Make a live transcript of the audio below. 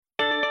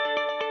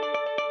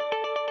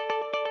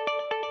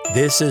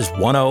This is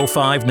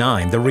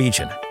 1059 The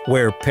Region,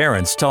 where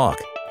parents talk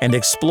and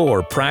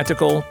explore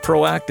practical,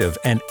 proactive,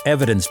 and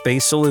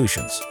evidence-based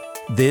solutions.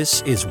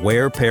 This is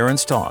Where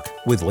Parents Talk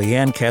with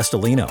Leanne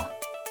Castellino.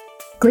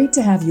 Great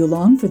to have you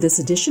along for this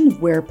edition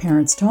of Where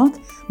Parents Talk.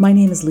 My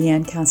name is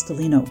Leanne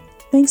Castellino.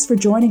 Thanks for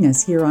joining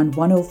us here on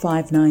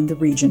 1059 The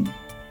Region.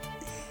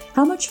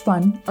 How much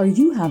fun are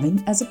you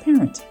having as a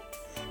parent?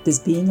 Does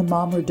being a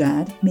mom or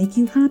dad make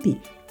you happy?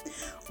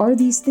 Are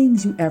these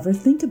things you ever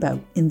think about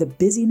in the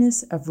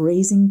busyness of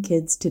raising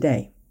kids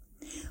today?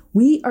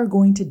 We are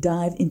going to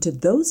dive into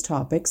those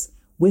topics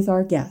with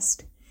our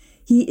guest.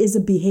 He is a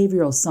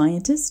behavioral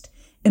scientist,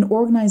 an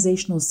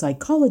organizational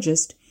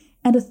psychologist,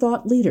 and a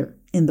thought leader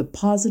in the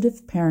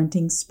positive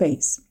parenting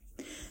space.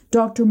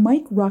 Dr.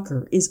 Mike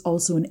Rucker is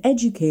also an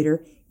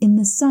educator in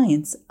the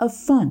science of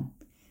fun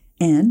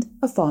and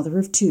a father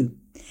of two.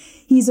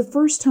 He's a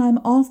first-time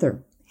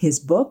author.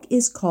 His book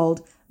is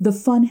called The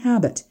Fun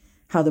Habit: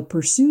 How the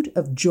Pursuit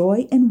of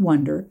Joy and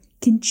Wonder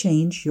Can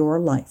Change Your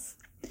Life.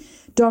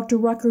 Dr.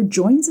 Rucker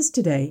joins us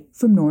today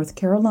from North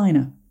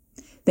Carolina.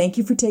 Thank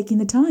you for taking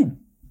the time.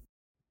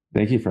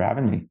 Thank you for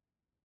having me.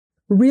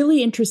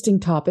 Really interesting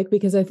topic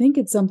because I think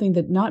it's something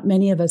that not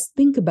many of us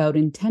think about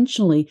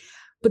intentionally.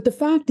 But the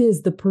fact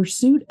is, the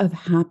pursuit of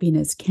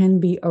happiness can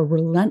be a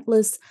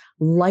relentless,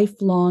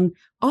 lifelong,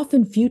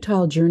 often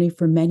futile journey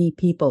for many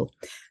people.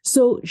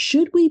 So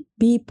should we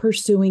be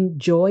pursuing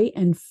joy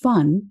and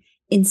fun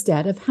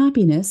instead of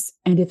happiness?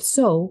 And if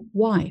so,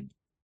 why?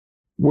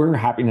 Where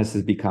happiness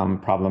has become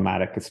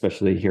problematic,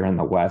 especially here in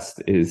the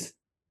West, is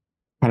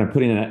kind of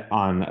putting it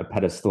on a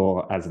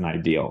pedestal as an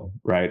ideal,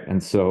 right?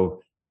 And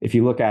so if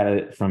you look at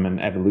it from an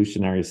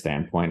evolutionary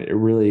standpoint, it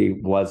really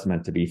was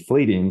meant to be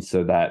fleeting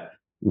so that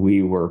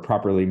we were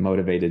properly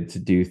motivated to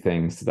do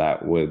things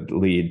that would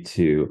lead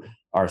to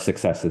our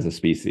success as a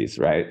species,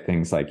 right?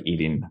 Things like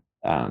eating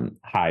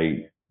high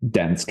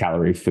dense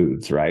calorie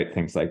foods, right?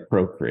 Things like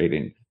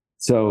procreating.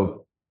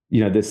 So,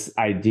 this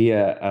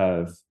idea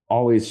of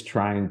always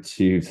trying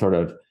to sort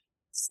of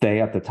stay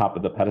at the top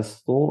of the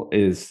pedestal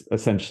is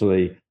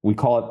essentially, we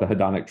call it the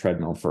hedonic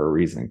treadmill for a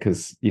reason,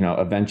 because,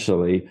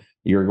 eventually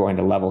you're going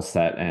to level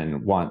set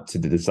and want to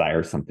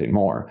desire something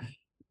more.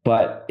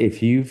 But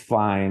if you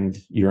find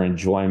your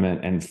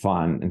enjoyment and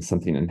fun in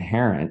something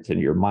inherent and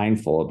you're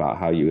mindful about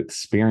how you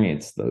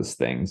experience those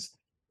things,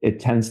 it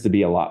tends to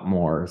be a lot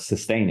more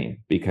sustaining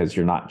because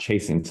you're not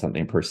chasing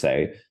something per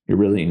se. You're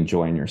really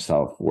enjoying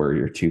yourself where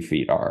your 2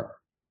 feet are.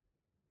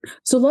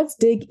 So let's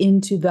dig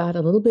into that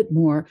a little bit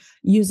more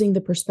using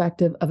the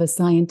perspective of a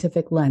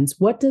scientific lens.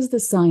 What does the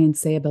science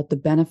say about the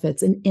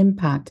benefits and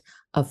impact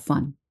of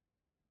fun?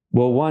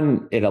 Well,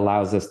 one, it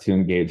allows us to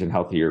engage in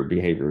healthier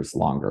behaviors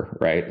longer,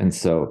 right? And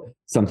so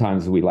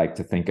sometimes we like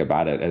to think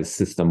about it as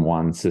system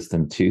 1,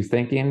 system 2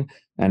 thinking.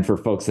 And for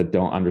folks that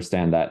don't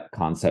understand that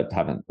concept,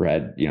 haven't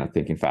read,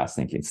 Thinking Fast,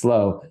 Thinking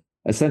Slow,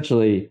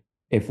 essentially,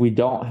 if we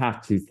don't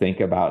have to think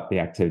about the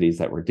activities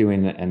that we're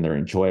doing and they're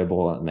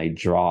enjoyable and they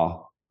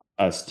draw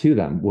us to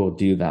them, we'll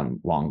do them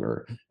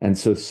longer. And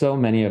so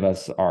many of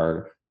us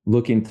are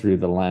looking through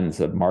the lens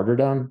of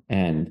martyrdom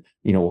and,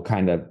 we'll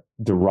kind of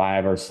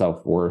derive our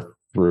self-worth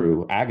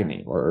through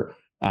agony or,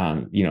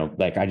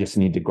 I just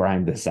need to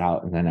grind this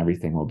out and then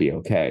everything will be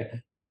okay.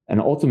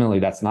 And ultimately,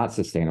 that's not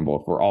sustainable.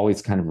 If we're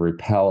always kind of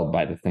repelled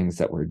by the things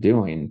that we're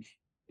doing,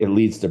 it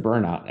leads to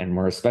burnout. And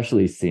we're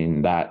especially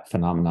seeing that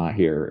phenomena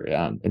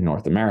here in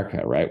North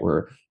America, right?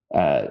 Where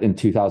in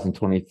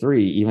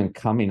 2023, even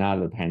coming out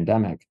of the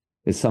pandemic,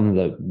 is some of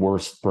the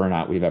worst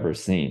burnout we've ever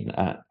seen.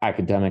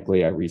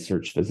 Academically, I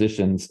research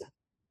physicians.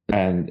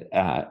 And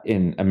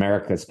in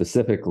America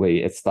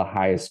specifically, it's the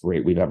highest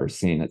rate we've ever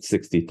seen at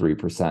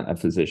 63%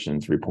 of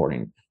physicians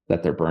reporting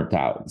that they're burnt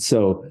out.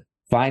 So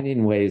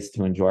finding ways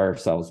to enjoy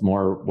ourselves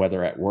more,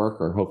 whether at work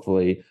or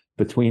hopefully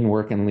between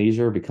work and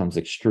leisure, becomes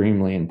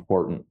extremely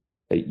important,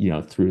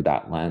 through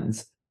that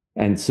lens.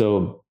 And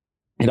so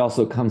it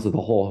also comes with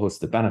a whole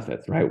host of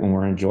benefits, right? When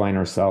we're enjoying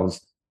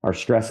ourselves, our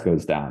stress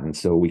goes down. And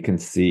so we can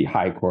see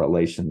high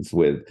correlations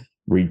with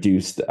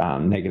reduced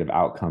negative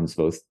outcomes,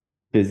 both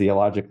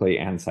physiologically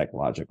and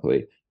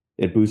psychologically.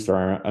 It boosts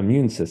our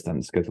immune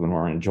systems because when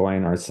we're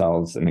enjoying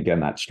ourselves, and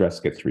again, that stress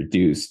gets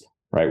reduced,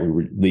 right? We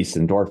release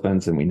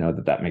endorphins and we know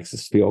that makes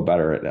us feel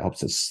better. It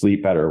helps us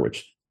sleep better,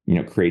 which,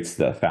 creates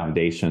the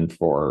foundation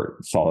for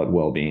solid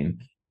well-being.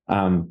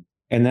 And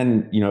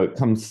then, it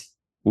comes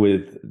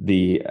with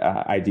the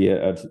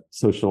idea of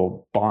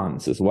social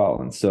bonds as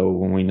well. And so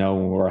when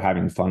we're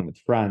having fun with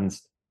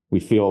friends, we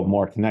feel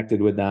more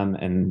connected with them.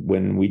 And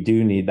when we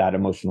do need that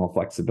emotional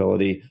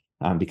flexibility,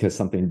 because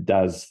something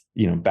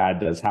bad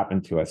does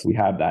happen to us, we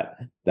have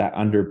that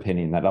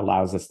underpinning that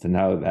allows us to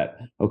know that,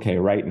 okay,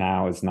 right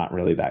now is not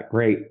really that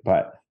great,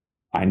 but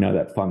I know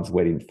that fun's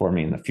waiting for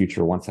me in the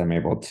future once I'm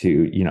able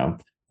to,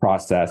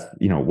 process,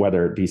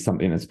 whether it be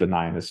something as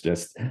benign as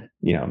just,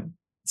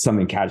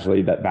 something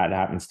casually that bad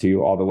happens to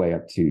you all the way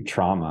up to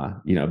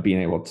trauma,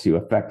 being able to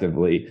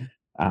effectively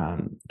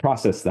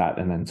process that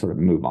and then sort of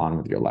move on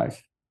with your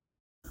life.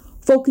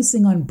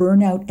 Focusing on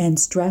burnout and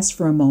stress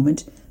for a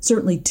moment,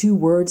 certainly two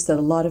words that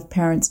a lot of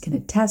parents can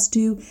attest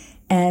to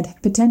and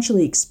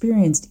potentially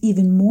experienced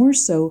even more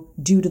so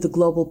due to the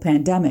global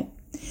pandemic.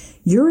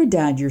 You're a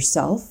dad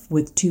yourself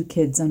with two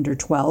kids under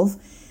 12.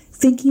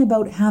 Thinking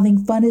about having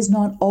fun is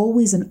not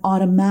always an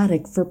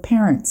automatic for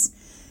parents.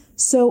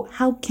 So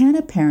how can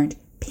a parent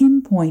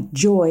pinpoint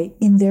joy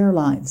in their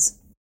lives?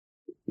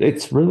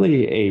 It's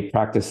really a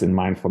practice in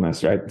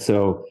mindfulness, right?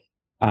 So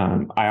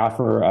I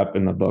offer up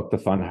in the book, The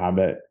Fun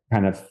Habit,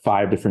 kind of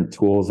 5 different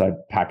tools. I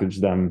package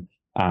them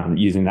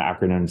using the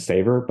acronym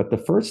SAVOR. But the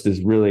first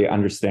is really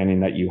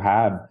understanding that you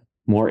have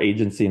more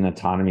agency and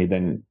autonomy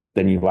than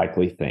you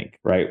likely think,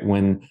 right?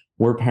 When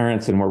we're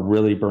parents and we're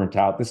really burnt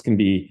out, this can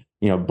be,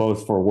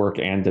 both for work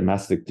and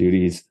domestic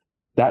duties.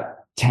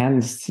 That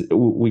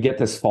we get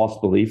this false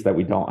belief that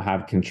we don't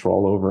have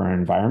control over our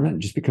environment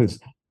just because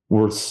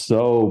we're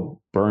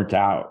so burnt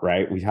out,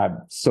 right? We have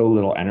so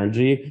little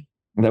energy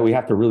that we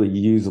have to really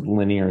use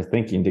linear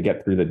thinking to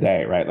get through the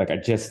day, right? Like, I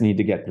just need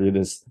to get through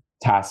this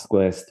task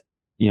list.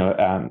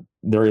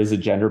 There is a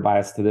gender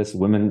bias to this.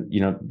 Women,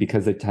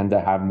 because they tend to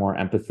have more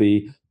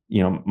empathy,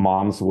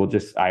 moms will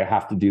I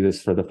have to do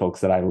this for the folks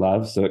that I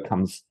love. So it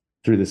comes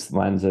through this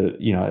lens of,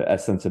 a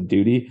sense of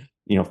duty.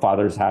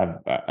 Fathers have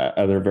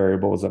other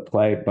variables at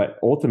play, but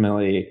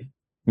ultimately,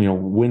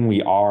 when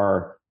we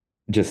are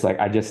just like,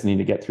 I just need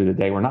to get through the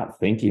day, we're not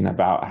thinking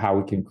about how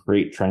we can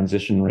create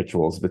transition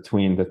rituals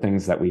between the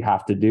things that we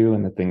have to do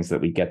and the things that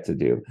we get to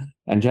do.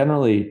 And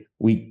generally,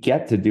 we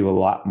get to do a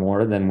lot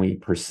more than we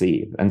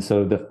perceive. And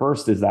so the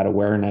first is that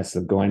awareness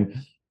of going,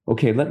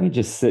 okay, let me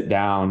just sit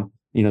down.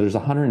 There's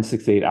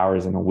 168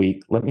 hours in a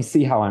week. Let me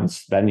see how I'm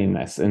spending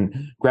this.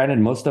 And granted,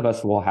 most of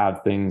us will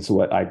have things,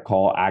 what I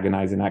call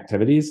agonizing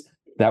activities,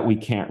 that we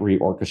can't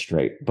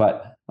reorchestrate.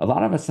 But a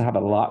lot of us have a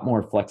lot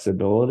more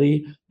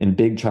flexibility in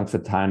big chunks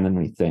of time than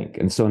we think.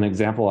 And so an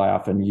example I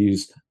often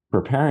use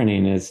for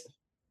parenting is,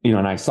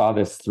 and I saw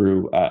this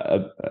through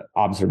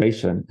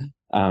observation,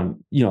 a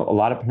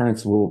lot of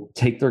parents will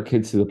take their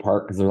kids to the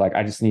park because they're like,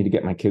 I just need to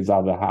get my kids out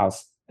of the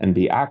house and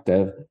be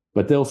active,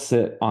 but they'll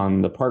sit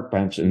on the park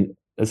bench and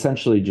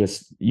essentially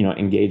just,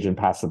 engage in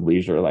passive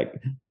leisure, like,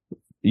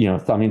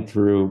 thumbing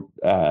through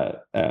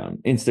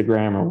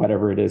Instagram or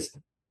whatever it is,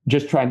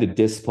 just trying to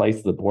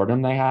displace the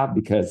boredom they have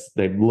because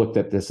they've looked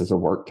at this as a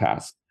work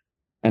task.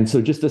 And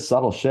so just a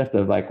subtle shift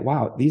of like,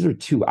 wow, these are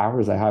 2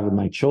 hours I have with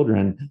my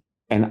children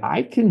and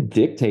I can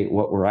dictate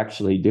what we're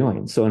actually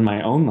doing. So in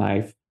my own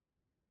life,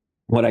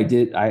 what I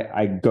did,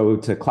 I go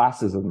to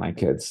classes with my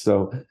kids.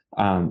 So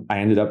I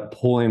ended up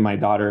pulling my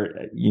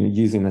daughter,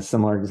 using a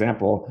similar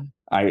example.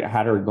 I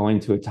had her going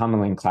to a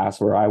tumbling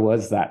class where I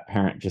was that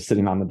parent just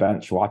sitting on the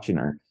bench watching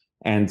her.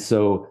 And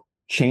so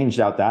changed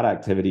out that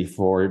activity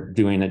for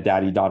doing a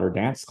daddy-daughter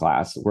dance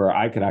class where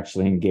I could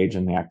actually engage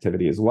in the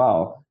activity as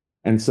well.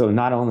 And so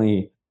not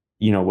only,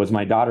 was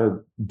my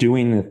daughter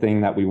doing the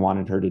thing that we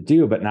wanted her to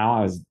do, but now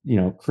I was,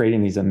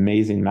 creating these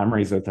amazing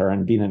memories with her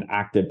and being an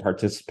active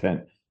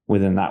participant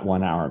within that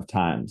 1 hour of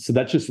time. So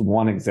that's just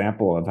one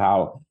example of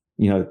how,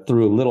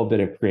 through a little bit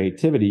of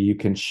creativity, you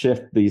can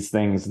shift these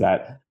things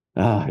that,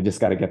 I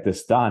just got to get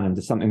this done,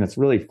 into something that's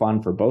really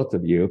fun for both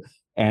of you.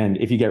 And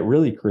if you get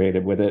really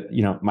creative with it,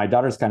 my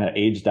daughter's kind of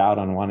aged out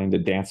on wanting to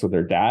dance with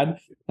her dad.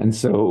 And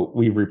so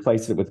we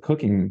replaced it with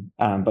cooking.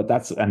 But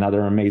that's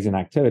another amazing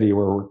activity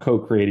where we're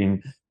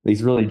co-creating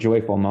these really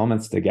joyful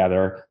moments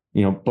together,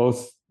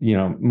 both,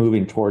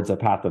 moving towards a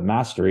path of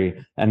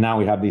mastery. And now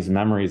we have these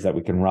memories that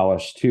we can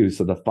relish too.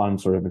 So the fun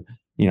sort of,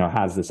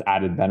 has this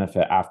added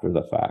benefit after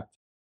the fact.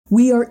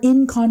 We are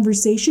in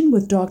conversation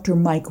with Dr.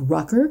 Mike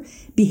Rucker,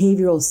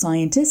 behavioral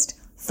scientist,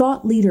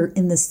 thought leader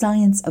in the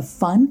science of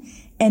fun,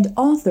 and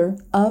author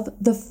of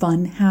The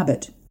Fun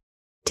Habit.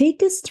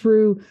 Take us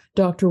through,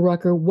 Dr.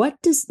 Rucker, what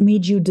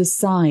made you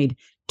decide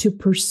to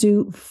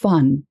pursue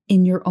fun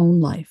in your own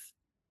life?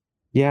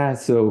 Yeah,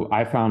 so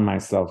I found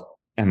myself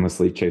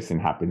endlessly chasing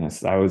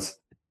happiness.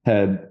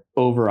 Had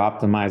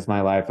over-optimized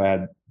my life. I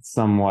had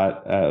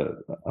somewhat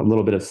a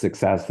little bit of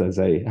success as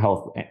a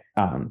health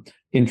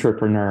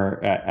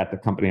entrepreneur at the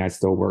company I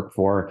still work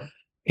for.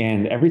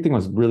 And everything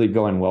was really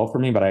going well for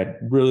me, but I had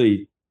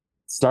really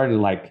started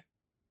to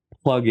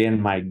plug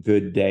in my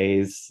good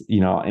days,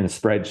 in a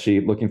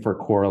spreadsheet, looking for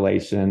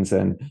correlations.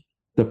 And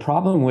the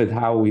problem with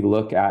how we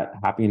look at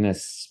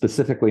happiness,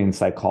 specifically in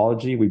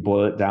psychology, we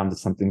boil it down to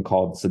something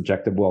called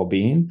subjective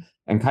well-being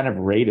and kind of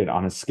rate it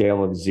on a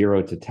scale of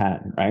 0 to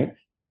 10, right?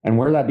 And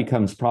where that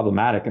becomes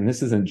problematic, and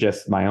this isn't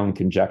just my own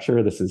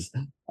conjecture, this is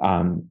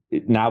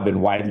now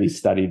been widely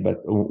studied, but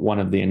one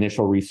of the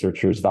initial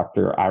researchers,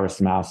 Dr.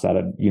 Iris Mouse out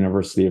of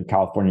University of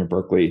California,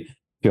 Berkeley,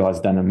 has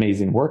done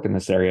amazing work in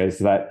this area, is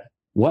that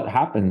what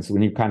happens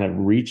when you kind of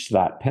reach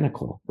that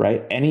pinnacle,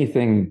 right?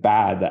 Anything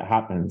bad that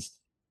happens,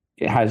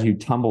 it has you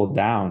tumble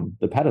down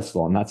the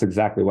pedestal. And that's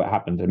exactly what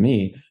happened to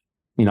me.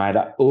 I'd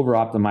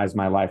over-optimized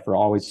my life for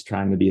always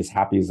trying to be as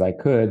happy as I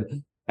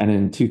could. And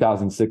in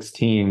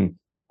 2016,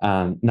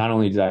 not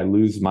only did I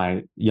lose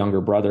my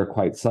younger brother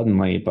quite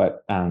suddenly,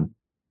 but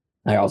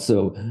I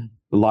also,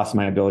 lost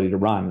my ability to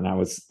run. And I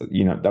was,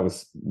 that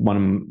was one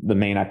of the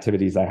main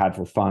activities I had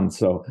for fun.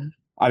 So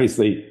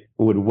obviously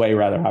would way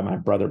rather have my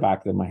brother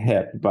back than my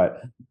hip,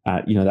 but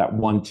that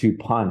 1-2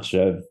 punch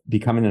of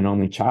becoming an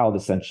only child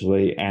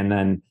essentially, and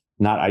then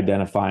not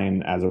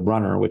identifying as a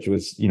runner, which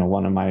was,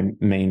 one of my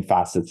main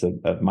facets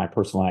of my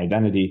personal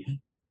identity,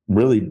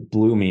 really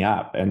blew me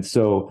up. And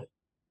so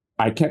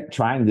I kept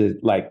trying to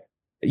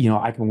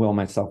I can will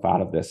myself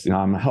out of this.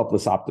 I'm a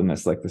helpless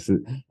optimist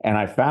and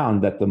I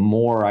found that the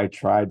more I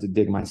tried to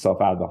dig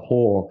myself out of the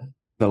hole,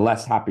 the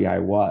less happy I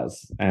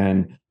was.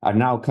 And I've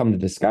now come to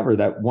discover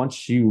that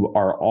once you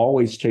are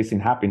always chasing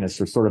happiness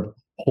or sort of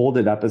hold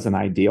it up as an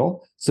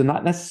ideal, so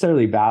not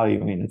necessarily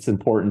valuing, it's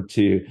important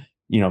to,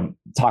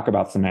 talk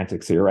about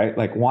semantics here, right?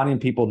 Like wanting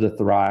people to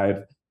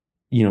thrive,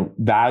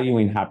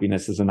 valuing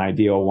happiness as an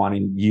ideal,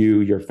 wanting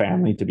your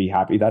family to be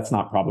happy, that's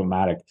not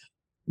problematic.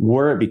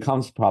 Where it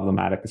becomes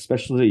problematic,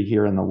 especially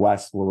here in the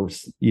West, where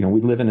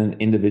we live in an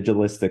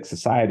individualistic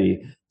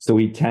society, so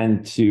we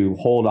tend to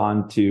hold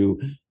on to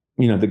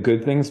the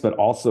good things, but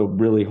also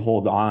really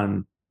hold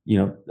on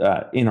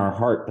in our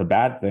heart the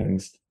bad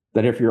things.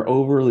 That if you're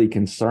overly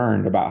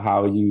concerned about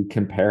how you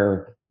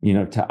compare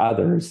to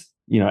others,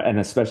 and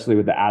especially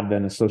with the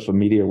advent of social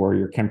media, where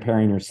you're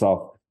comparing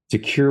yourself to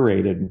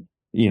curated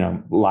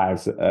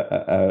lives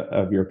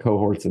of your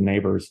cohorts and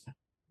neighbors,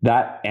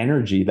 that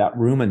energy, that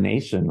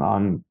rumination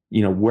on,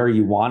 where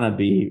you want to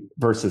be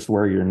versus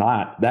where you're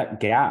not, that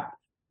gap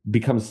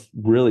becomes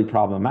really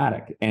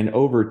problematic. And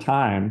over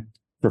time,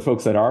 for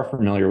folks that are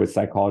familiar with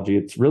psychology,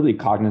 it's really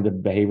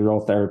cognitive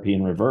behavioral therapy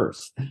in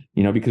reverse,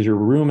 because you're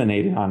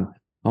ruminating on,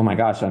 oh my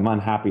gosh, I'm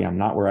unhappy. I'm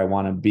not where I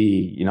want to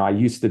be. I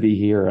used to be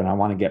here and I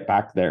want to get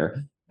back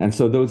there. And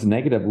so those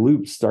negative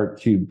loops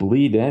start to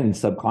bleed in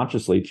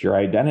subconsciously to your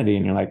identity.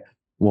 And you're like,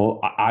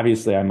 well,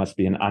 obviously I must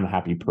be an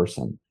unhappy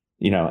person.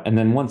 And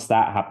then once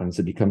that happens,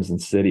 it becomes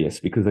insidious,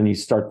 because then you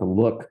start to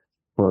look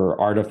for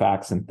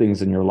artifacts and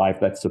things in your life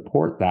that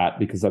support that,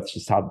 because that's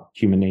just how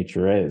human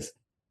nature is.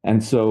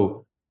 And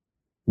so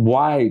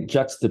why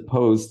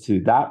juxtapose to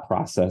that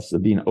process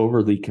of being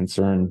overly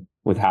concerned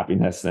with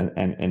happiness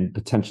and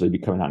potentially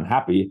becoming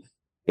unhappy,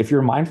 if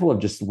you're mindful of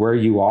just where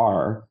you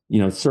are,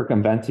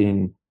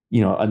 circumventing,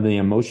 the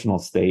emotional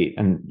state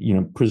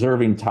and,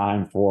 preserving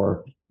time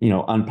for,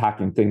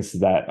 unpacking things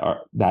that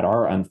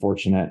are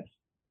unfortunate.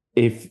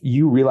 If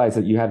you realize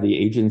that you have the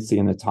agency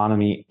and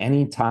autonomy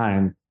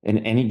anytime in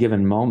any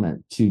given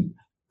moment to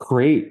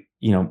create,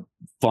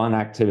 fun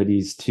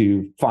activities,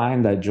 to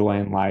find that joy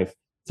in life,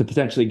 to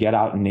potentially get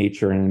out in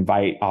nature and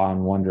invite awe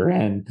and wonder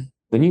in,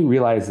 then you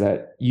realize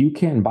that you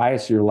can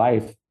bias your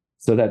life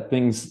so that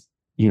things,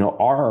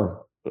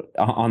 are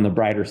on the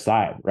brighter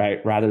side,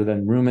 right? Rather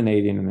than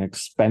ruminating and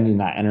expending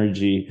that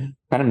energy,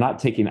 kind of not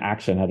taking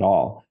action at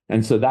all.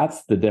 And so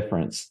that's the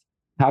difference.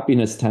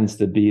 Happiness tends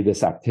to be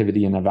this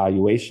activity and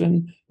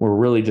evaluation. We're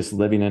really just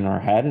living in our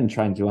head and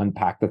trying to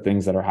unpack the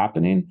things that are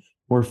happening.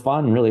 Where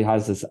fun really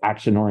has this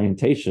action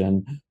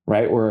orientation,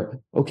 right? Where,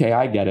 okay,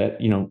 I get it.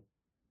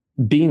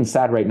 Being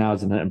sad right now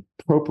is an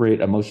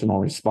appropriate emotional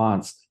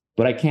response,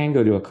 but I can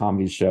go to a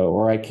comedy show,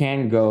 or I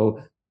can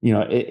go,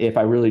 if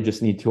I really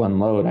just need to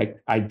unload,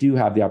 I do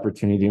have the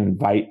opportunity to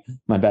invite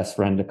my best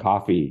friend to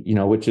coffee,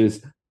 which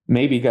is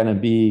maybe going to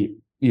be,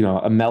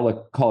 a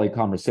melancholy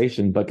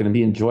conversation, but going to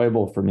be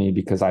enjoyable for me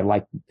because I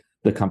like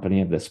the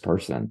company of this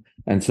person.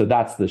 And so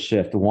that's the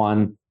shift.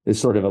 One is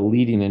sort of a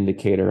leading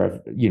indicator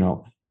of,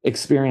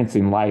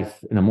 experiencing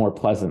life in a more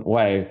pleasant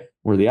way,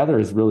 where the other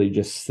is really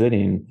just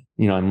sitting,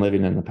 and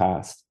living in the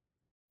past.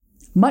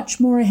 Much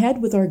more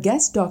ahead with our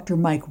guest, Dr.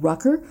 Mike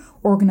Rucker,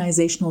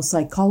 organizational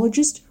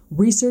psychologist,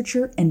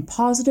 researcher, and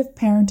positive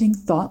parenting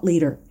thought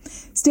leader.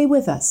 Stay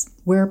with us.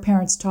 Where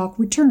Parents Talk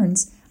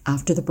returns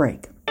after the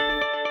break.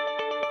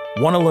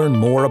 Want to learn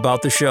more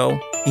about the show?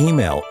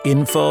 Email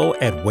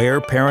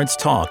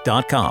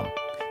info@whereparentstalk.com.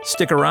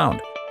 Stick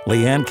around.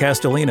 Leanne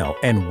Castellino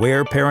and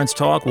Where Parents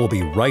Talk will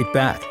be right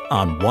back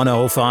on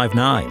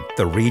 1059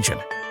 The Region.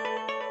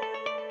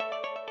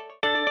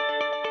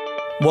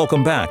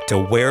 Welcome back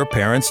to Where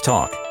Parents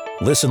Talk.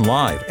 Listen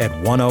live at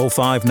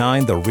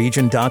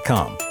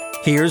 1059theregion.com.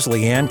 Here's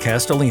Leanne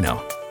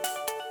Castellino.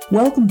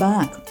 Welcome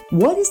back.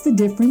 What is the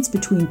difference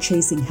between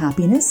chasing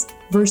happiness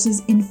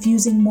versus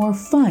infusing more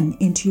fun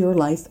into your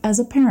life as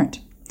a parent?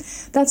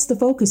 That's the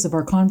focus of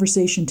our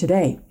conversation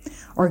today.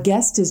 Our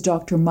guest is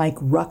Dr. Mike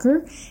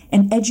Rucker,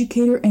 an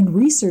educator and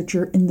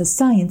researcher in the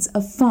science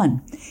of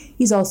fun.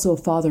 He's also a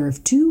father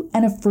of two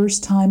and a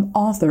first-time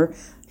author.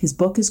 His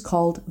book is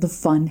called The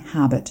Fun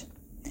Habit.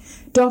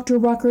 Dr.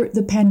 Rucker,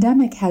 the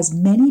pandemic has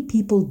many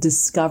people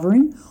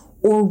discovering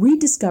or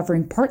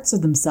rediscovering parts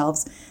of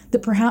themselves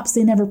that perhaps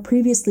they never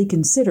previously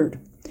considered.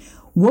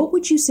 What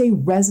would you say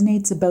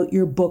resonates about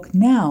your book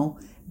now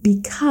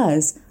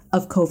because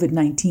of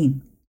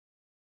COVID-19?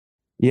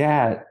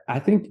 Yeah, I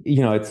think,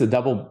 it's a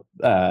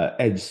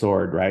double-edged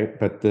sword, right?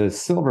 But the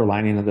silver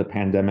lining of the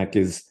pandemic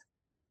is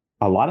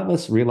a lot of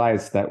us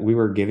realized that we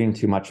were giving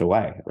too much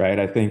away, right?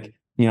 I think,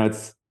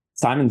 it's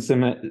Simon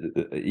Sinek's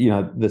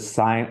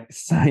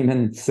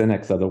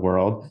of the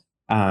world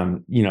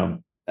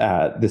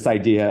this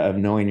idea of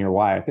knowing your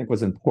why, I think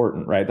was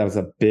important, right? That was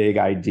a big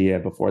idea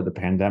before the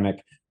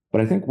pandemic.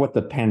 But I think what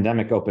the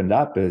pandemic opened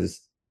up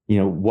is,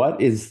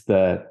 what is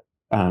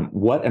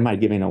what am I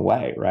giving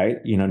away, right?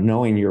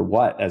 Knowing your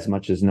what as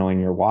much as knowing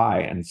your why.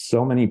 And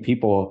so many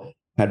people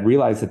had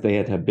realized that they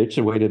had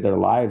habituated their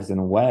lives in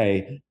a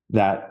way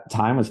that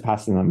time was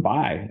passing them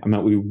by. I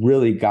mean, we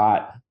really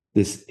got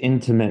this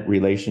intimate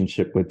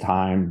relationship with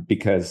time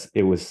because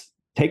it was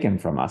taken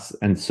from us.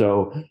 And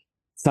so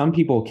some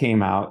people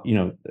came out,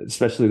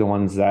 especially the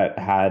ones that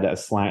had a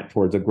slant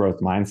towards a growth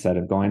mindset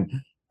of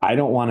going, I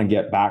don't want to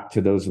get back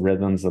to those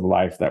rhythms of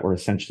life that were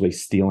essentially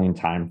stealing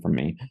time from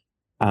me.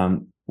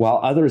 While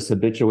others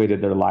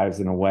habituated their lives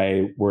in a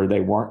way where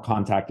they weren't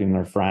contacting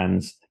their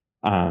friends,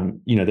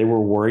 they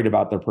were worried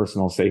about their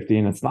personal safety.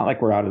 And it's not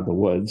like we're out of the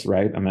woods,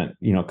 right? I mean,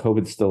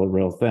 COVID's still a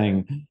real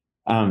thing.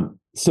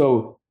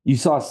 So you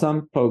saw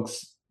some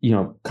folks,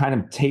 kind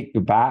of take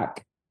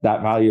back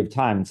that value of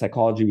time. In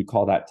psychology, we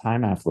call that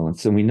time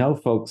affluence. And we know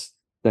folks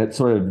that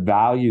sort of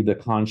value the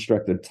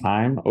construct of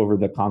time over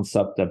the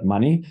concept of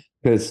money,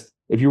 because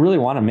if you really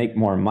want to make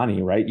more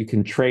money, right, you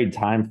can trade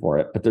time for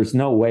it, but there's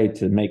no way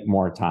to make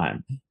more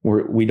time.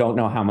 We don't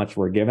know how much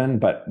we're given,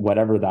 but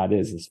whatever that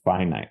is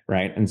finite,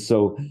 right? And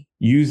so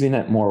using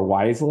it more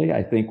wisely,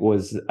 I think,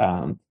 was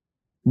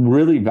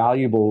really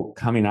valuable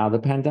coming out of the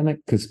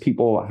pandemic, because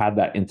people had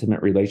that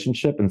intimate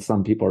relationship and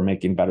some people are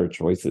making better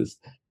choices.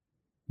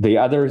 The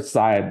other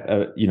side,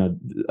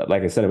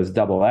 like I said, it was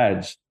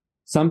double-edged.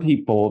 Some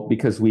people,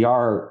 because we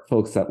are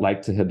folks that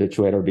like to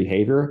habituate our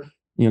behavior,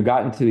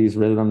 got into these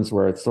rhythms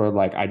where it's sort of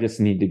like, I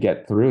just need to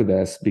get through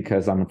this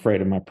because I'm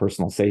afraid of my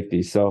personal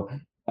safety. So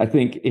I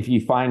think if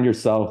you find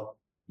yourself,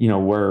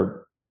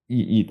 where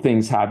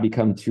things have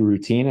become too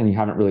routine and you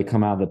haven't really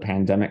come out of the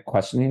pandemic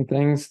questioning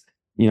things,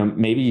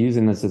 maybe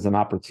using this as an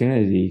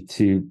opportunity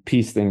to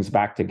piece things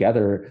back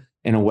together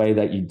in a way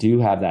that you do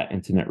have that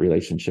intimate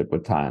relationship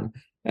with time.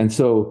 And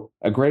so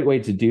a great way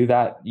to do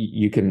that,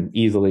 you can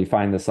easily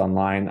find this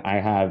online. I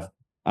have,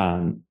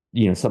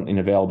 something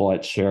available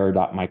at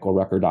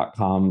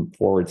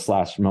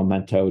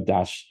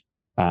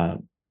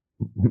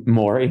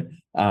share.michaelrucker.com/memento-mori.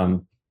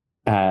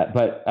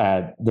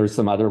 But there's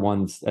some other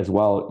ones as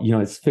well.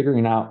 It's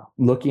figuring out,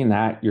 looking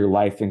at your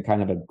life in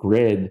kind of a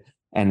grid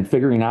and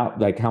figuring out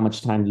like how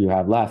much time do you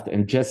have left.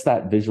 And just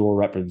that visual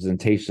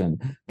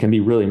representation can be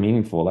really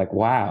meaningful. Like,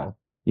 wow,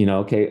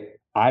 okay,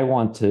 I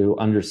want to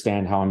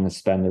understand how I'm going to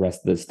spend the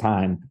rest of this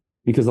time,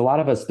 because a lot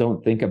of us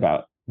don't think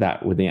about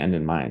that with the end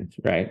in mind,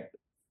 right?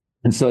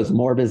 And so as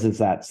morbid as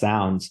that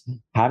sounds,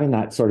 having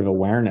that sort of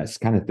awareness,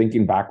 kind of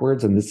thinking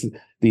backwards, and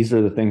these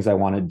are the things I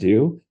want to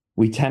do,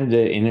 we tend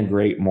to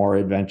integrate more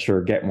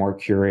adventure, get more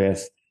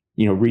curious,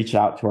 reach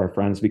out to our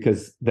friends,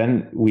 because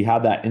then we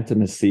have that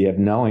intimacy of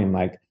knowing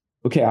like,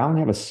 okay, I only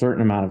have a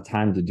certain amount of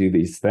time to do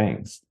these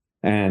things.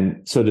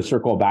 And so to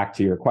circle back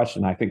to your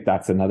question, I think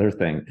that's another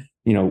thing.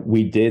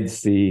 We did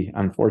see,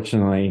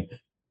 unfortunately,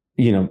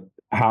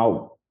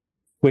 how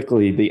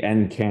quickly the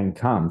end can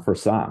come for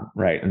some,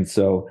 right? And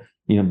so,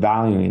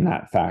 valuing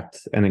that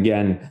fact. And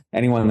again,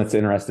 anyone that's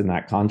interested in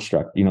that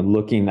construct,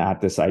 looking at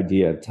this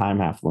idea of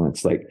time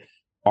affluence, like,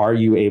 are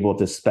you able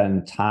to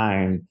spend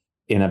time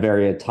in a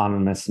very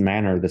autonomous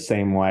manner, the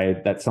same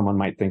way that someone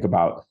might think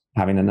about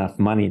having enough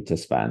money to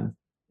spend,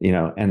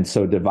 and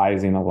so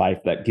devising a life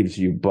that gives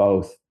you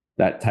both,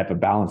 that type of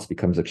balance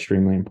becomes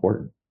extremely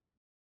important.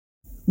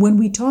 When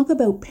we talk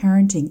about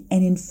parenting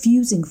and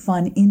infusing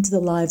fun into the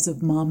lives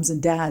of moms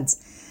and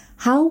dads,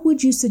 how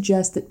would you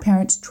suggest that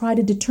parents try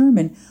to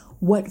determine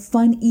what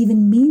fun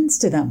even means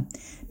to them?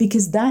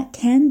 Because that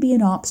can be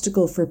an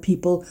obstacle for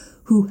people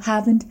who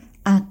haven't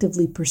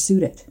actively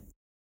pursued it.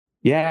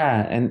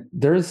 Yeah, and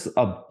there's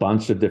a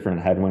bunch of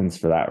different headwinds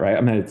for that, right?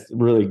 I mean, it's a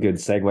really good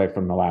segue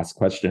from the last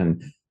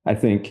question. I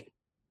think,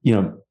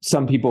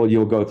 some people,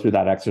 you'll go through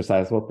that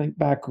exercise. Well, think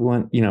back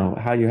when,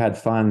 how you had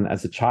fun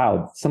as a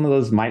child. Some of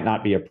those might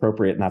not be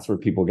appropriate, and that's where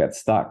people get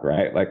stuck,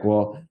 right? Like,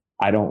 well,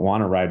 I don't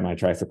want to ride my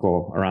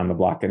tricycle around the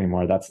block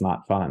anymore. That's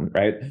not fun,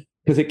 right?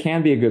 Because it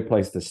can be a good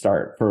place to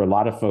start. For a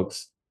lot of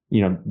folks,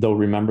 they'll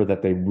remember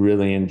that they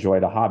really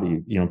enjoyed a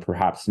hobby,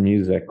 perhaps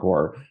music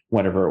or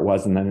whatever it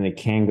was, and then they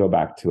can go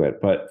back to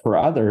it. But for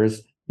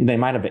others, they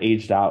might have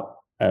aged out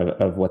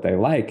of what they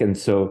like. And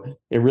so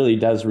it really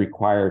does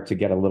require to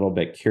get a little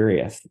bit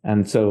curious.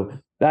 And so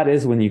that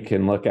is when you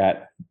can look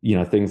at,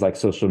 things like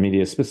social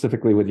media,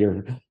 specifically with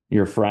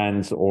your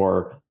friends,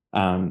 or,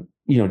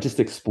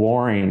 just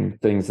exploring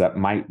things that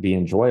might be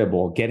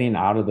enjoyable, getting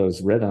out of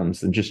those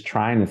rhythms and just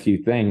trying a few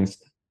things.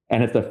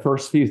 And if the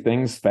first few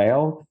things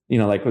fail,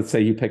 like let's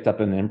say you picked up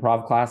an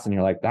improv class and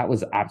you're like, that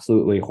was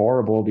absolutely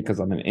horrible because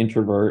I'm an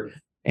introvert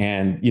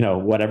and,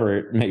 whatever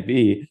it may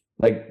be,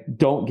 like,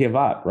 don't give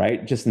up,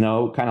 right? Just kind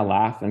of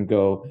laugh and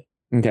go,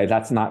 okay,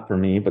 that's not for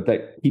me, but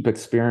keep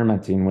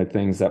experimenting with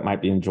things that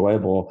might be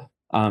enjoyable,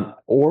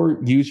 or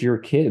use your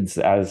kids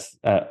as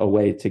a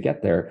way to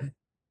get there.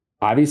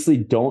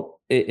 Obviously,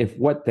 if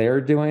what they're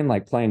doing,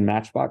 like playing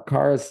Matchbox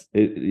cars,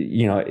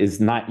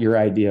 is not your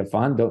idea of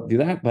fun, don't do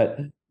that. But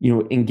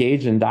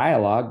engage in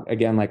dialogue,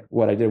 again, like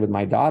what I did with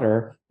my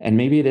daughter. And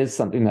maybe it is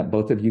something that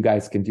both of you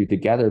guys can do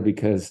together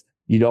because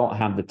you don't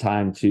have the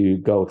time to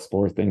go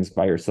explore things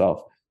by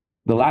yourself.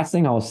 The last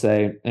thing I'll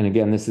say, and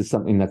again, this is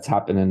something that's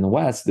happened in the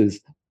West, is,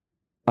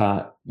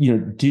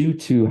 due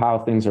to how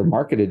things are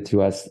marketed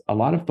to us, a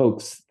lot of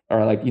folks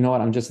are like, you know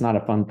what, I'm just not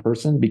a fun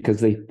person, because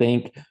they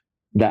think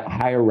that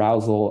high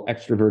arousal,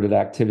 extroverted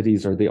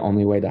activities are the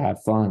only way to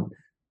have fun.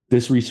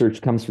 This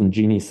research comes from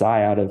Jeannie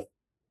Tsai out of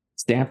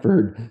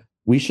Stanford.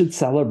 We should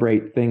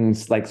celebrate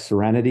things like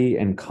serenity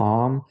and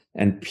calm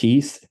and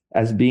peace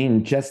as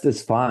being just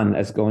as fun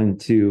as going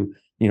to,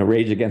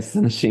 Rage Against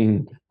the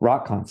Machine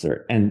rock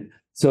concert. And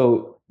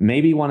so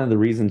maybe one of the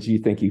reasons you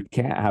think you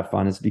can't have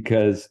fun is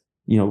because,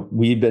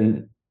 we've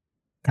been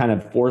kind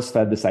of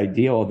force-fed this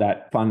ideal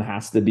that fun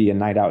has to be a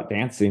night out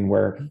dancing,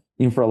 where,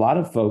 for a lot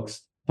of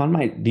folks, fun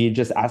might be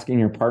just asking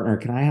your partner,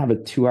 can I have a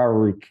 2-hour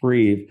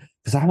reprieve?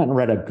 Because I haven't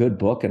read a good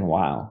book in a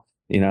while,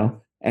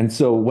 And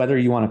so whether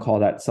you want to call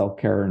that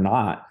self-care or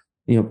not,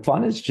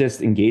 fun is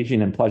just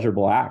engaging in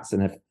pleasurable acts.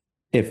 And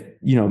if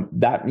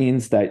that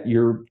means that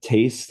your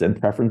tastes and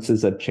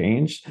preferences have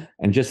changed,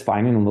 and just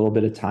finding a little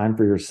bit of time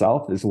for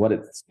yourself is what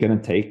it's going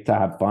to take to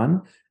have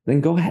fun, then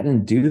go ahead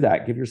and do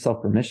that. Give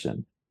yourself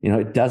permission.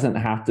 It doesn't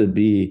have to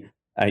be,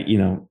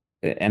 an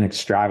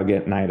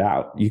extravagant night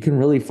out. You can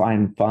really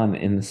find fun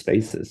in the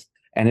spaces.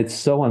 And it's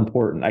so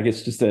important. I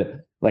guess just to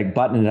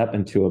button it up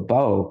into a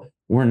bow,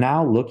 we're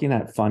now looking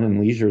at fun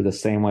and leisure the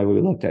same way we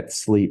looked at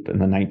sleep in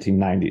the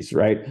 1990s,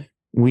 right?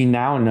 We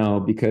now know,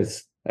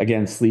 because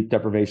again, sleep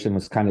deprivation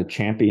was kind of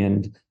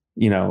championed,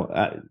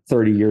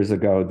 30 years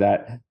ago,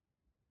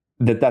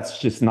 that's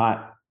just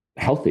not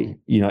healthy.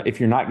 If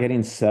you're not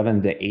getting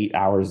 7 to 8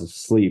 hours of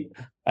sleep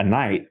a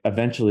night,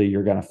 eventually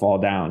you're going to fall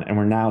down. And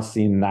we're now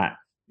seeing that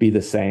be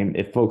the same.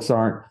 If folks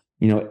aren't,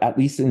 at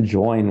least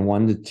enjoying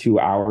 1 to 2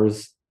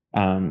 hours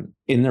in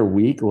their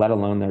week, let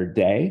alone their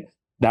day,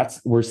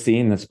 we're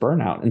seeing this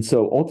burnout. And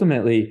so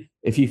ultimately,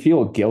 if you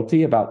feel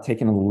guilty about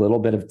taking a little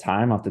bit of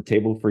time off the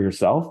table for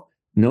yourself,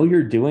 know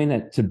you're doing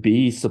it to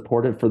be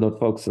supportive for the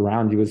folks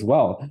around you as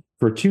well,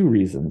 for 2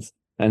 reasons.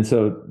 And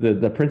so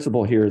the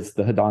principle here is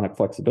the hedonic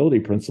flexibility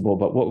principle.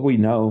 But what we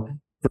know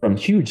from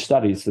huge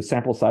studies, the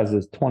sample size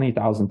is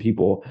 20,000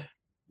 people,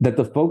 that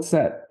the folks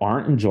that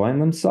aren't enjoying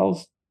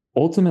themselves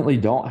ultimately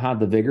don't have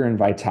the vigor and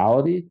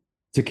vitality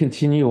to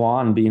continue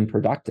on being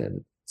productive.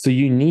 So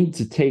you need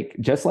to take,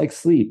 just like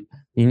sleep,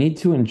 you need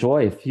to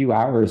enjoy a few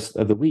hours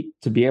of the week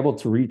to be able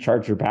to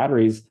recharge your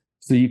batteries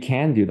so you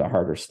can do the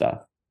harder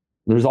stuff.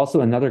 There's also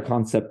another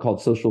concept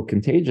called social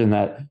contagion,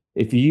 that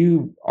if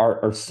you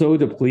are so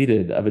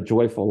depleted of a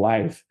joyful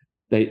life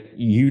that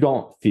you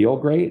don't feel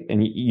great,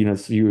 and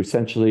so you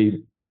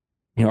essentially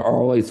are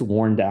always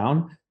worn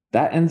down,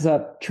 that ends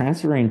up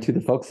transferring to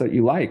the folks that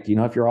you like.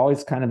 If you're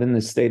always kind of in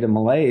this state of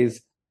malaise,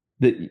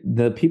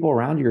 the people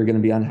around you are going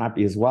to be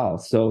unhappy as well.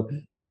 So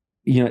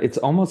it's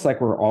almost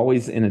like we're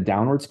always in a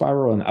downward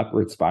spiral and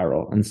upward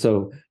spiral. And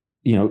so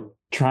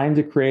trying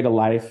to create a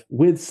life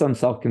with some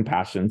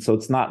self-compassion. So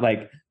it's not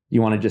like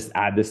you want to just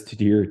add this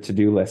to your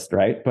to-do list,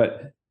 right?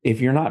 But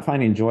if you're not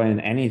finding joy in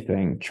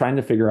anything, trying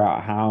to figure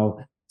out how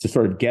to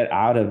sort of get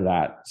out of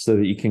that so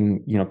that you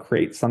can,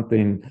 create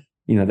something,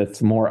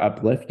 that's more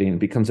uplifting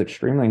becomes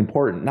extremely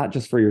important, not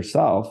just for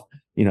yourself.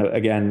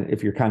 Again,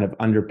 if you're kind of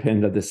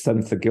underpinned of this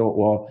sense of guilt,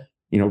 well,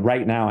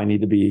 right now I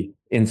need to be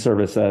in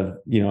service of,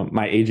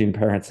 my aging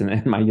parents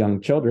and my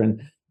young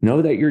children.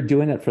 Know that you're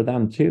doing it for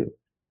them too.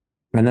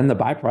 And then the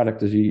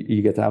byproduct is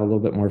you get to have a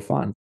little bit more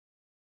fun.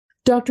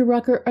 Dr.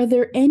 Rucker, are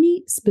there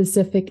any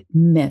specific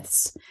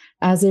myths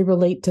as they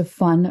relate to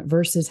fun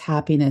versus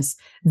happiness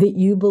that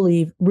you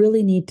believe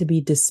really need to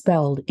be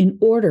dispelled in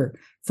order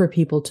for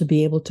people to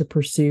be able to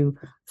pursue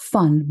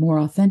fun more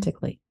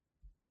authentically?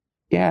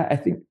 Yeah, I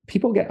think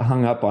people get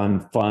hung up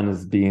on fun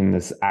as being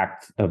this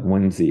act of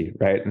whimsy,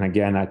 right? And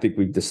again, I think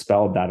we've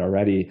dispelled that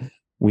already.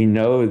 We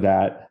know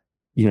that,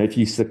 if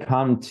you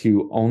succumb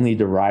to only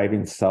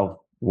deriving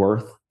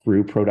self-worth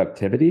through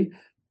productivity,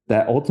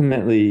 that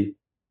ultimately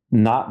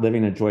not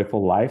living a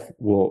joyful life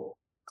will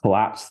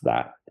collapse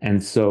that.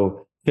 And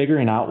so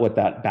figuring out what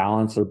that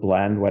balance or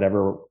blend,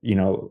 whatever,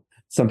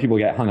 some people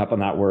get hung up on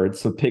that word.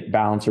 So pick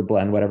balance or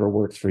blend, whatever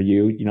works for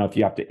you. If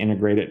you have to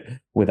integrate it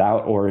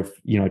without, or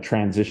if,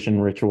 transition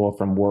ritual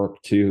from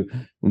work to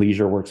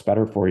leisure works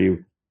better for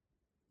you,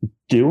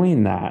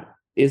 doing that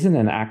isn't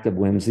an act of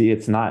whimsy.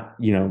 It's not,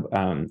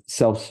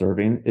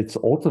 self-serving. It's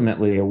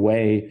ultimately a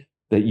way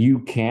that you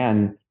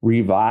can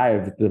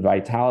revive the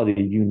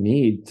vitality you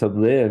need to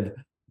live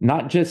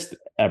not just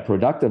a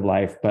productive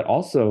life, but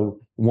also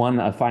one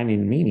of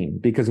finding meaning.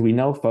 Because we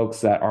know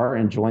folks that are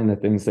enjoying the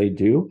things they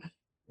do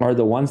are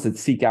the ones that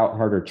seek out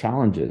harder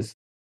challenges.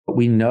 But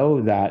we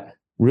know that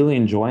really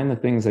enjoying the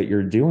things that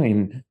you're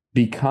doing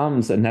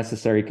becomes a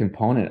necessary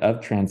component of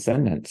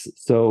transcendence.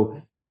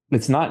 So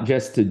it's not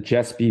just to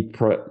just be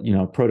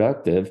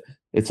productive.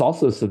 It's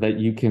also so that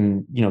you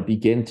can,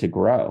 begin to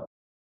grow.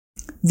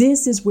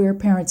 This is Where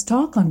Parents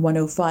Talk on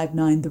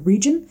 105.9 The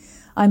Region.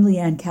 I'm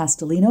Leanne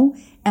Castellino,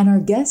 and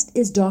our guest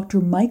is Dr.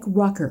 Mike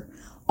Rucker,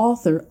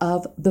 author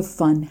of The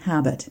Fun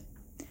Habit.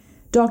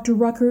 Dr.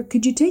 Rucker,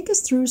 could you take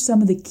us through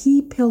some of the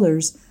key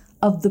pillars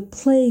of the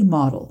play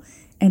model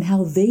and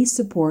how they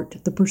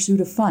support the pursuit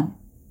of fun?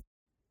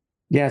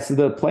 Yeah, so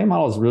the play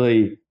model is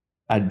really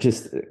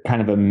just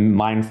kind of a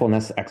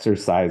mindfulness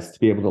exercise to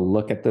be able to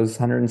look at those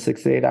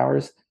 168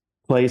 hours.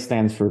 Play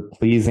stands for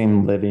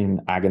pleasing, living,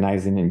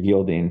 agonizing, and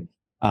yielding.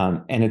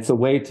 And it's a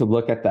way to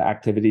look at the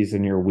activities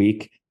in your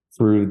week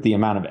through the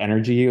amount of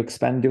energy you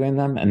expend doing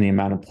them and the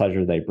amount of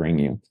pleasure they bring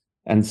you.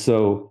 And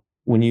so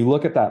when you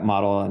look at that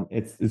model, and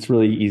it's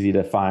really easy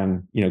to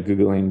find,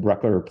 Googling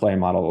Rucker play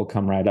model will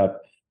come right up.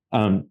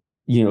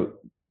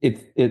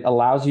 It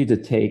allows you to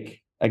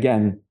take,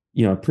 again,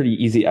 a pretty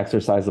easy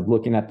exercise of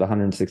looking at the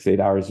 168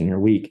 hours in your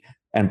week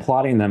and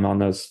plotting them on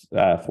those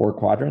 4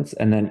 quadrants.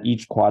 And then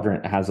each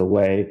quadrant has a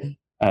way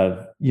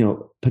of,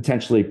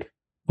 potentially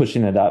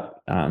pushing it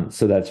up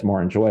so that it's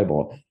more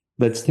enjoyable.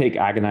 Let's take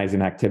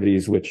agonizing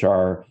activities, which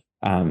are,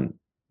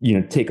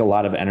 take a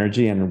lot of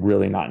energy and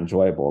really not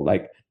enjoyable.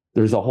 Like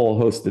there's a whole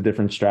host of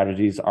different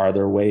strategies. Are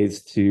there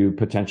ways to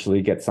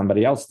potentially get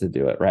somebody else to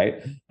do it,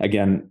 right?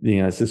 Again,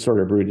 this is sort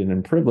of rooted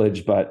in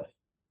privilege, but,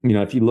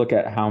 if you look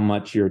at how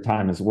much your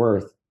time is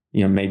worth,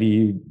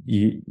 maybe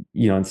you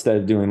instead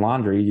of doing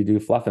laundry, you do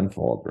fluff and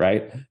fold,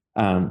 right?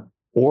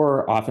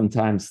 Or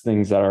oftentimes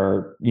things that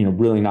are,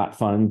 really not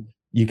fun,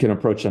 you can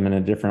approach them in a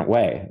different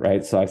way,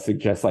 right? So I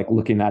suggest like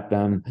looking at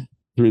them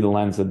through the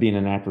lens of being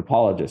an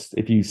anthropologist.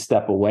 If you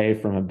step away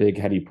from a big,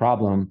 heady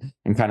problem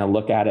and kind of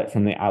look at it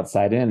from the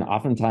outside in,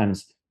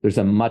 oftentimes there's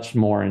a much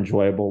more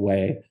enjoyable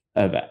way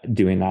of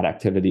doing that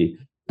activity.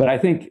 But I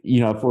think,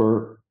 if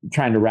we're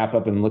trying to wrap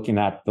up and looking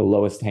at the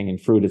lowest hanging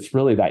fruit, it's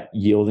really that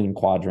yielding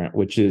quadrant,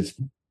 which is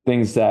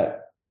things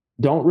that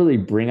don't really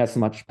bring us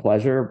much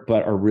pleasure,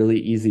 but are really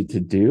easy to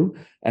do.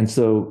 And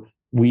so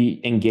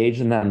we engage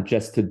in them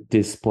just to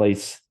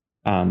displace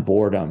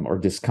boredom or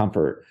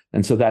discomfort.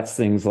 And so that's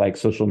things like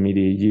social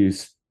media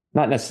use,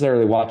 not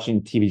necessarily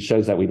watching TV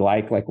shows that we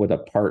like with a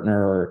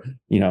partner or,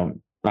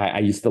 I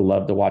used to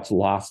love to watch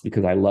Lost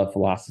because I love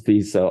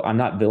philosophy. So I'm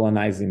not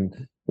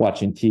villainizing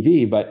watching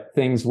TV, but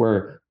things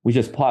where we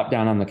just plop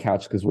down on the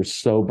couch because we're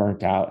so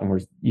burnt out and we're,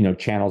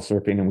 channel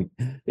surfing.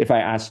 And if I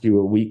asked you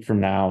a week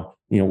from now,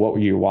 what were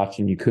you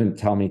watching? You couldn't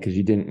tell me because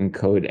you didn't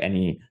encode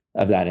any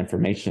of that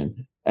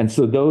information. And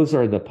so those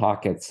are the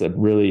pockets of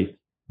really,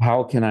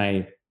 how can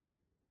I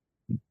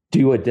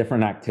do a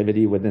different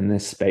activity within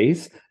this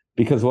space?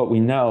 Because what we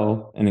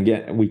know, and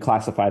again, we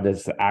classify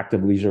this as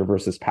active leisure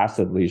versus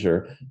passive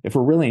leisure. If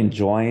we're really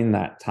enjoying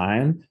that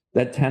time,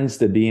 that tends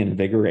to be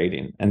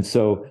invigorating. And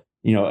so,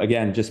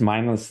 again, just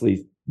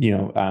mindlessly,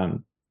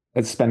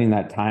 spending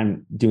that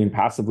time doing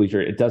passive leisure,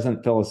 it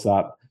doesn't fill us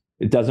up.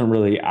 It doesn't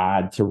really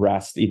add to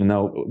rest, even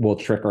though we'll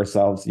trick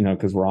ourselves,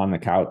 because we're on the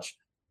couch.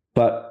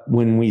 But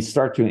when we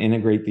start to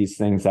integrate these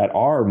things that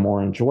are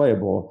more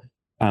enjoyable,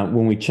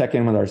 when we check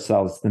in with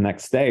ourselves the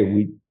next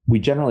day, we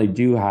generally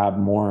do have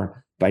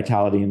more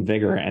vitality and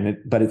vigor.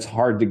 But it's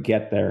hard to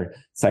get there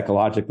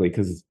psychologically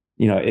because,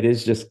 it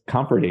is just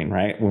comforting,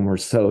 right? When we're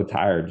so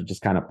tired to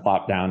just kind of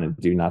plop down and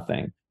do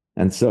nothing.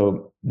 And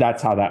so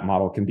that's how that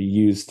model can be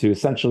used to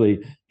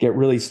essentially get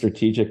really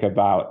strategic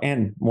about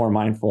and more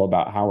mindful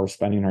about how we're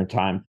spending our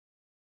time.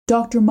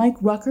 Dr. Mike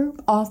Rucker,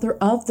 author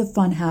of The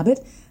Fun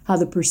Habit, How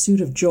the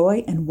Pursuit of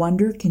Joy and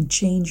Wonder Can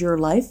Change Your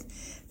Life.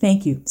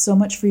 Thank you so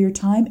much for your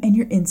time and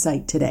your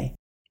insight today.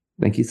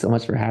 Thank you so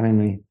much for having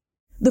me.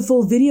 The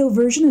full video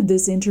version of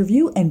this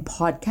interview and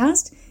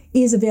podcast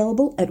is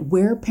available at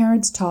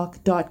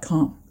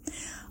whereparentstalk.com.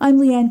 I'm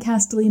Leanne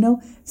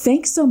Castellino.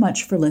 Thanks so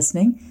much for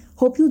listening.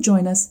 Hope you'll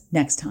join us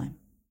next time.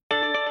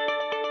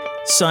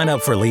 Sign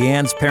up for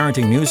Leanne's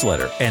parenting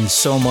newsletter and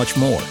so much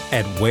more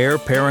at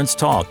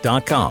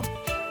whereparentstalk.com.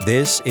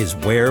 This is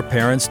Where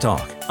Parents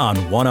Talk on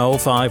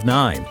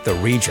 105.9 The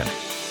Region.